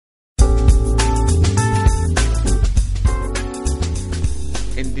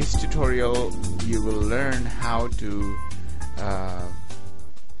this tutorial you will learn how to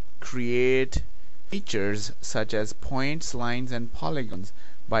create features such as points, lines, and polygons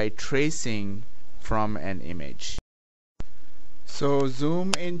by tracing from an image. So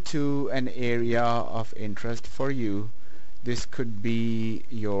zoom into an area of interest for you. This could be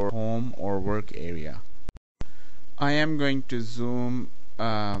your home or work area. I am going to zoom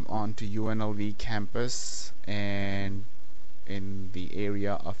onto UNLV campus and in the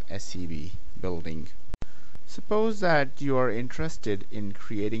area of SEB building. Suppose that you are interested in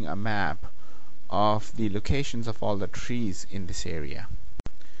creating a map of the locations of all the trees in this area.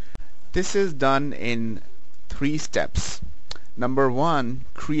 This is done in 3 steps. Number 1,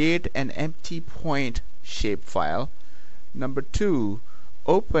 create an empty point shapefile. Number 2,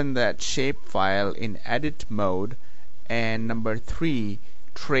 open that shapefile in edit mode. And number 3,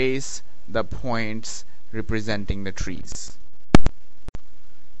 trace the points representing the trees.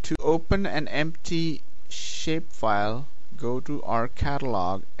 To open an empty shapefile, go to our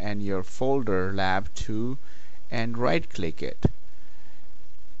catalog and your folder Lab 2 and right click it.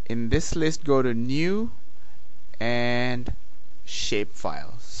 In this list, go to New and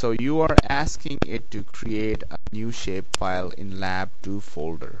Shapefile. So you are asking it to create a new shapefile in Lab 2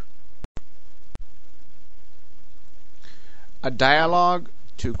 folder. A dialog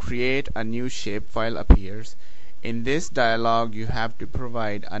to create a new shapefile appears. In this dialog, you have to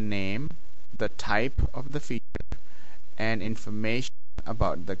provide a name, the type of the feature, and information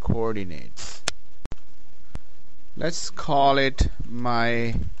about the coordinates. Let's call it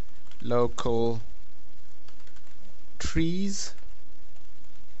my local trees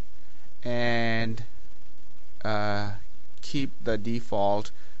and keep the default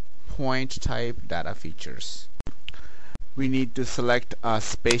point type data features. We need to select a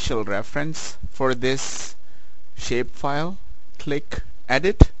spatial reference for this shapefile. Click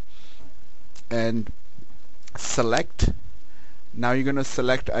Edit and select. Now you're going to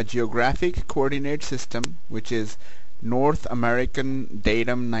select a geographic coordinate system, which is North American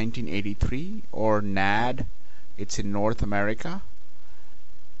Datum 1983 or NAD. It's in North America.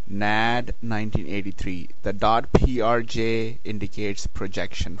 NAD 1983. The .prj indicates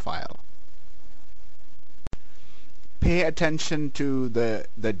projection file. Pay attention to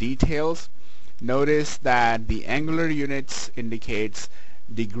the details. Notice that the angular units indicates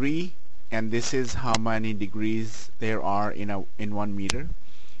degree, and this is how many degrees there are in 1 meter.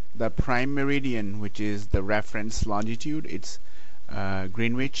 The prime meridian, which is the reference longitude, it's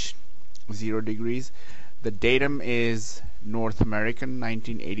Greenwich, 0 degrees. The datum is North American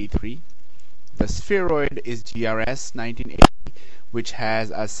 1983. The spheroid is GRS 1980, which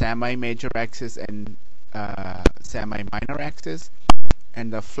has a semi-major axis and semi-minor axis,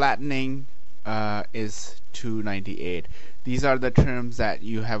 and the flattening is 298. These are the terms that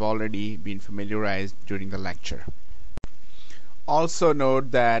you have already been familiarized during the lecture. Also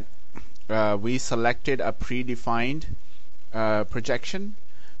note that we selected a predefined projection,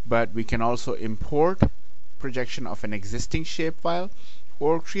 but we can also import projection of an existing shapefile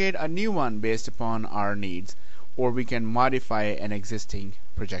or create a new one based upon our needs, or we can modify an existing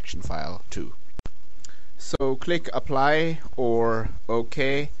projection file too. So click Apply or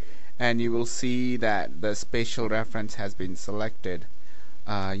OK, and you will see that the spatial reference has been selected.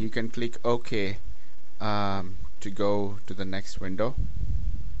 You can click OK to go to the next window.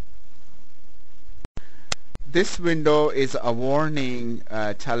 This window is a warning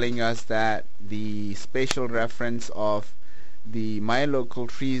telling us that the spatial reference of the my local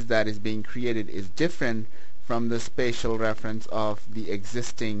trees that is being created is different from the spatial reference of the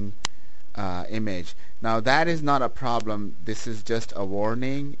existing image. Now that is not a problem. This is just a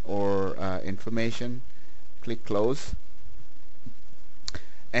warning or information. Click Close,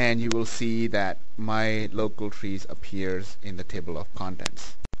 and you will see that my local trees appears in the table of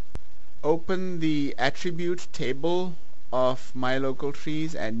contents. Open the attribute table of my local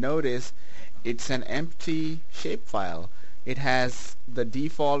trees and notice it's an empty shapefile. It has the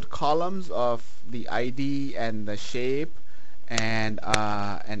default columns of the ID and the shape and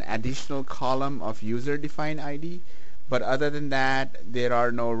an additional column of user-defined ID, but other than that there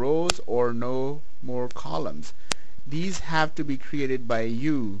are no rows or no more columns. These have to be created by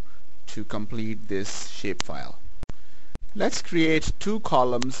you to complete this shapefile. Let's create 2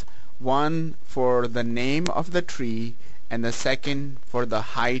 columns, one for the name of the tree and the second for the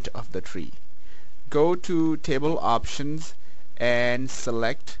height of the tree. Go to Table Options and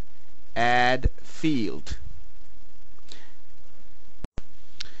select Add Field.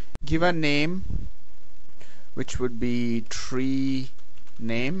 Give a name, which would be tree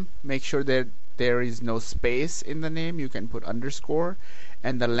name. Make sure that there is no space in the name. You can put underscore,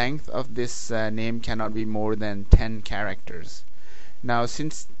 and the length of this name cannot be more than 10 characters. Now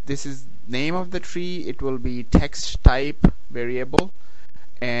since this is name of the tree, it will be text type variable,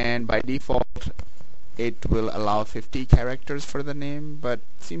 and by default it will allow 50 characters for the name, but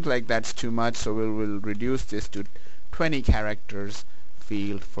seems like that's too much, so we will reduce this to 20 characters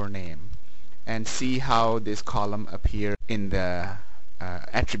field for name, and see how this column appears in the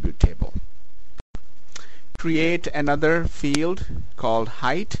attribute table. Create another field called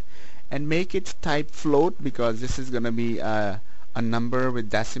height and make its type float, because this is going to be a number with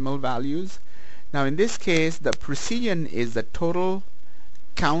decimal values. Now in this case, the precision is the total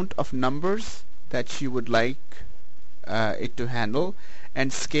count of numbers that you would like it to handle,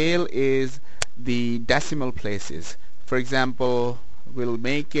 and scale is the decimal places. For example, we'll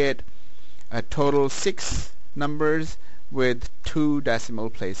make it a total 6 numbers with 2 decimal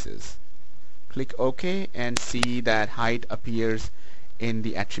places. Click OK and see that height appears in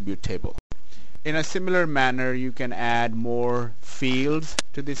the attribute table. In a similar manner, you can add more fields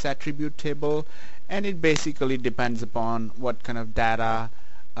to this attribute table, and it basically depends upon what kind of data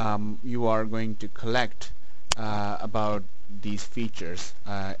you are going to collect about these features,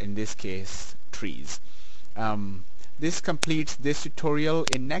 in this case trees. This completes this tutorial.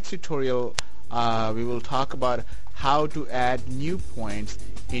 In next tutorial we will talk about how to add new points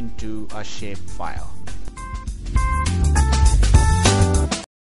into a shape file.